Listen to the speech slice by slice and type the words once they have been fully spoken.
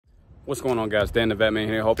What's going on, guys? Dan the Vetman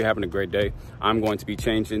here. Hope you're having a great day. I'm going to be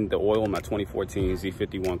changing the oil in my 2014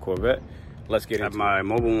 Z51 Corvette. Let's get into my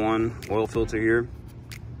Mobil 1 oil filter here.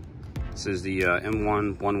 This is the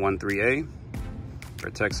M1113A.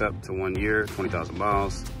 Protects up to 1 year, 20,000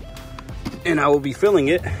 miles. And I will be filling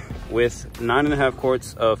it with 9.5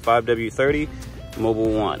 quarts of 5W30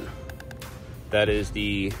 Mobil 1. That is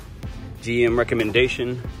the GM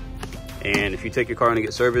recommendation. And if you take your car in to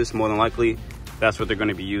get serviced, more than likely, that's what they're going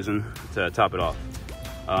to be using to top it off.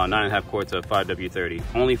 9.5 quarts of 5W30.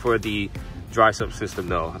 Only for the dry sump system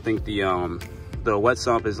though. I think the wet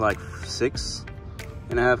sump is like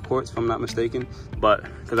 6.5 quarts if I'm not mistaken. But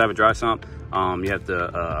because I have a dry sump, you have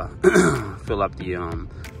to fill up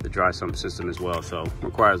the dry sump system as well. So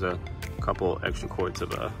requires a couple extra quarts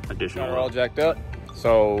of additional oil. We're all jacked up.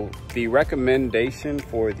 So the recommendation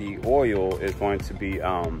for the oil is going to be,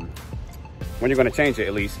 when you're going to change it,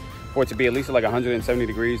 at least for it to be at least like 170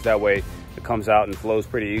 degrees. That way it comes out and flows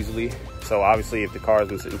pretty easily. So obviously if the car has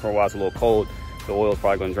been sitting for a while, it's a little cold, the oil is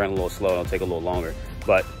probably going to drain a little slow. It'll take a little longer.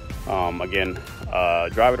 But again,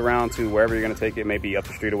 drive it around to wherever you're going to take it, maybe up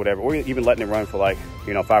the street or whatever, or even letting it run for like,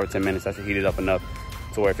 5 or 10 minutes. That should heat it up enough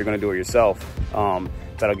to where if you're going to do it yourself,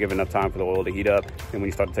 that'll give enough time for the oil to heat up. And when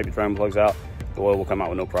you start to take the drain plugs out, the oil will come out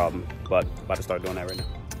with no problem. But I'm about to start doing that right now.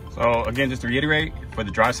 So again, just to reiterate, for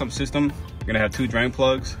the dry sump system, you're going to have 2 drain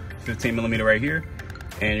plugs, 15 millimeter right here,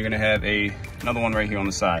 and you're going to have another one right here on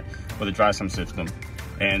the side for the dry sump system.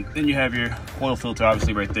 And then you have your oil filter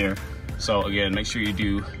obviously right there. So again, make sure you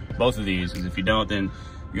do both of these, because if you don't, then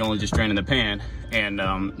you're only just draining the pan and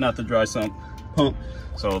not the dry sump pump.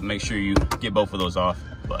 So make sure you get both of those off.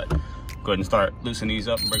 But go ahead and start loosening these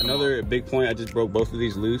up and break another big point. I just broke both of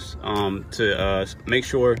these loose to make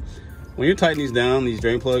sure when you're tightening these down, these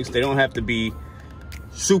drain plugs, they don't have to be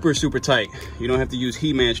super tight. You don't have to use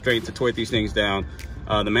He-Man strength to torque these things down.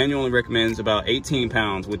 The manual only recommends about 18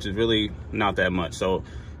 pounds, which is really not that much. So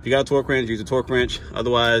if you got a torque wrench, use a torque wrench.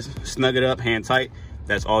 Otherwise, snug it up, hand tight.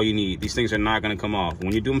 That's all you need. These things are not going to come off.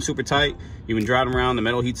 When you do them super tight, you've been driving around, the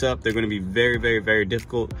metal heats up, they're going to be very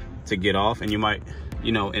difficult to get off, and you might,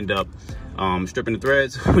 end up stripping the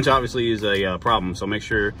threads, which obviously is a problem. So make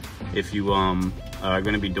sure if you are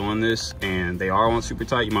going to be doing this and they are on super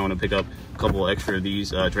tight, you might want to pick up a couple extra of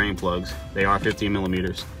these drain plugs. They are 15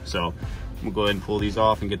 millimeters. So I'm gonna go ahead and pull these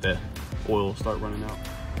off and get that oil start running out.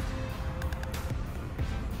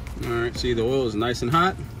 All right, see, the oil is nice and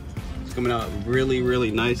hot. It's coming out really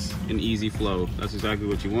nice and easy flow. That's exactly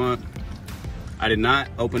what you want. I did not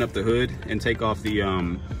open up the hood and take off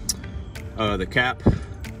the cap,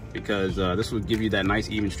 because this will give you that nice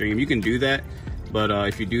even stream. You can do that, but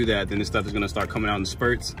if you do that, then this stuff is going to start coming out in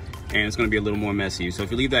spurts, and it's going to be a little more messy. So if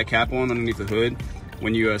you leave that cap on underneath the hood,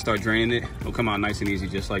 when you start draining it, it'll come out nice and easy,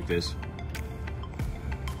 just like this.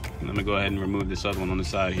 And I'm going to go ahead and remove this other one on the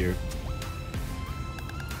side here.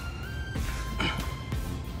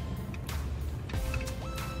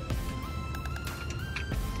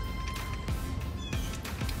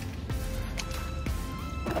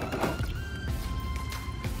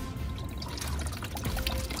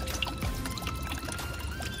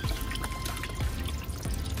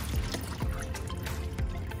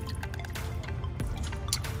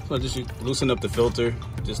 So I just loosen up the filter,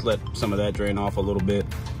 just let some of that drain off a little bit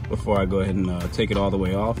before I go ahead and take it all the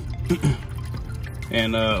way off.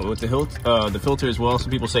 And with the filter as well,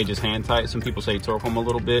 some people say just hand tight, some people say torque them a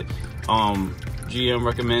little bit. GM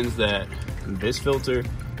recommends that this filter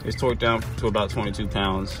is torqued down to about 22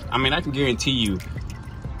 pounds. I mean, I can guarantee you,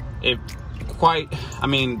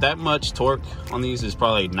 that much torque on these is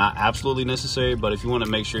probably not absolutely necessary, but if you want to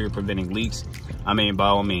make sure you're preventing leaks, I mean, by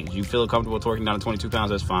all means, you feel comfortable torquing down to 22 pounds,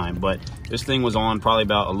 that's fine. But this thing was on probably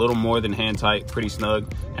about a little more than hand tight, pretty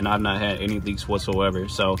snug, and I've not had any leaks whatsoever.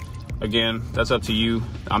 So again, that's up to you.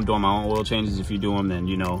 I'm doing my own oil changes. If you do them, then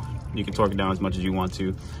you can torque it down as much as you want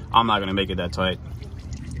to. I'm not gonna make it that tight.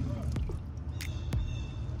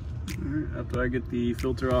 All right, after I get the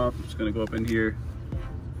filter off, I'm just gonna go up in here,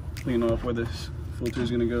 clean off where this filter is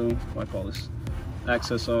gonna go. I call this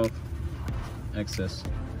access off. Access.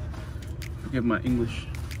 Forgive my English.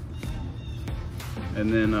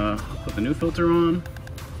 And then put the new filter on,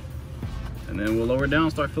 and then we'll lower it down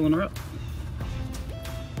and start filling her up.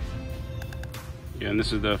 Yeah, and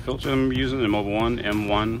this is the filter I'm using, the Mobil 1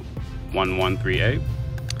 M1113A.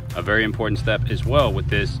 A very important step as well with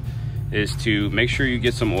this is to make sure you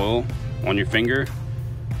get some oil on your finger.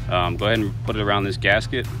 Go ahead and put it around this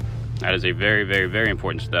gasket. That is a very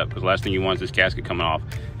important step, because the last thing you want is this gasket coming off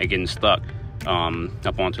and getting stuck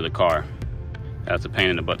up onto the car. That's a pain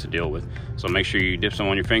in the butt to deal with. So make sure you dip some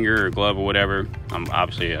on your finger or glove or whatever.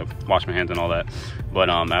 Obviously I've washed my hands and all that. but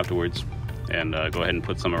afterwards, and go ahead and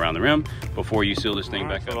put some around the rim before you seal this thing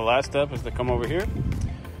back up. So the last step is to come over here,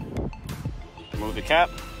 remove the cap,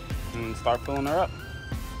 and start filling her up.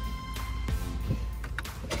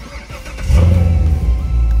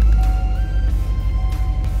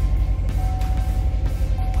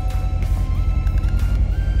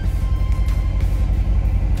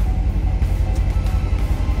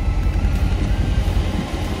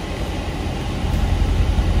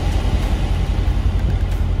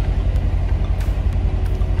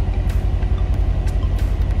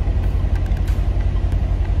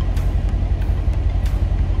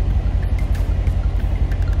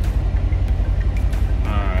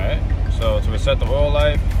 To reset the oil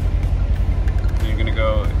life, you're gonna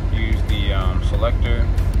go use the selector,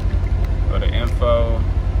 go to info,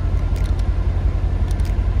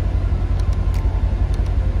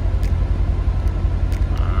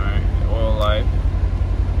 alright, oil life,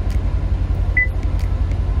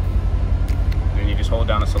 then you just hold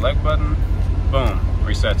down the select button, boom,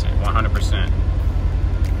 resets it 100%,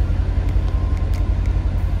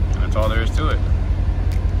 and that's all there is to it.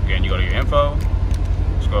 Again, you go to your info,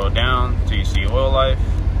 scroll down till you see oil life,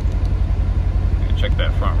 and check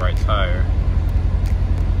that front right tire.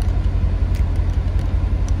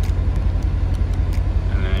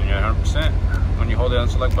 And then you're at 100% when you hold down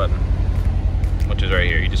the select button, which is right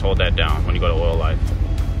here. You just hold that down when you go to oil life.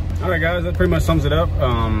 All right, guys, that pretty much sums it up.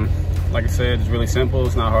 Like I said, it's really simple.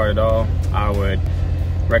 It's not hard at all. I would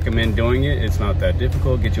recommend doing it. It's not that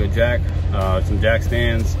difficult. Get you a jack, some jack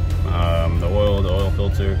stands, the oil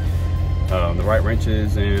filter, the right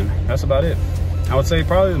wrenches, and that's about it. I would say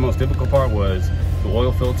probably the most difficult part was the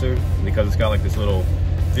oil filter, because it's got like this little,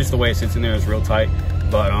 just the way it sits in there is real tight,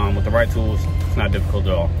 but with the right tools, it's not difficult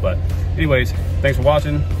at all. But anyways, thanks for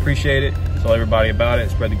watching, appreciate it. Tell everybody about it,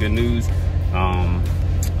 spread the good news.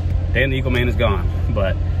 Dan the Eco Man is gone,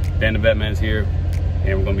 but Dan the Vet Man is here,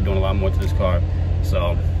 and we're gonna be doing a lot more to this car.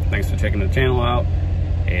 So thanks for checking the channel out,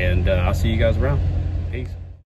 and I'll see you guys around. Peace.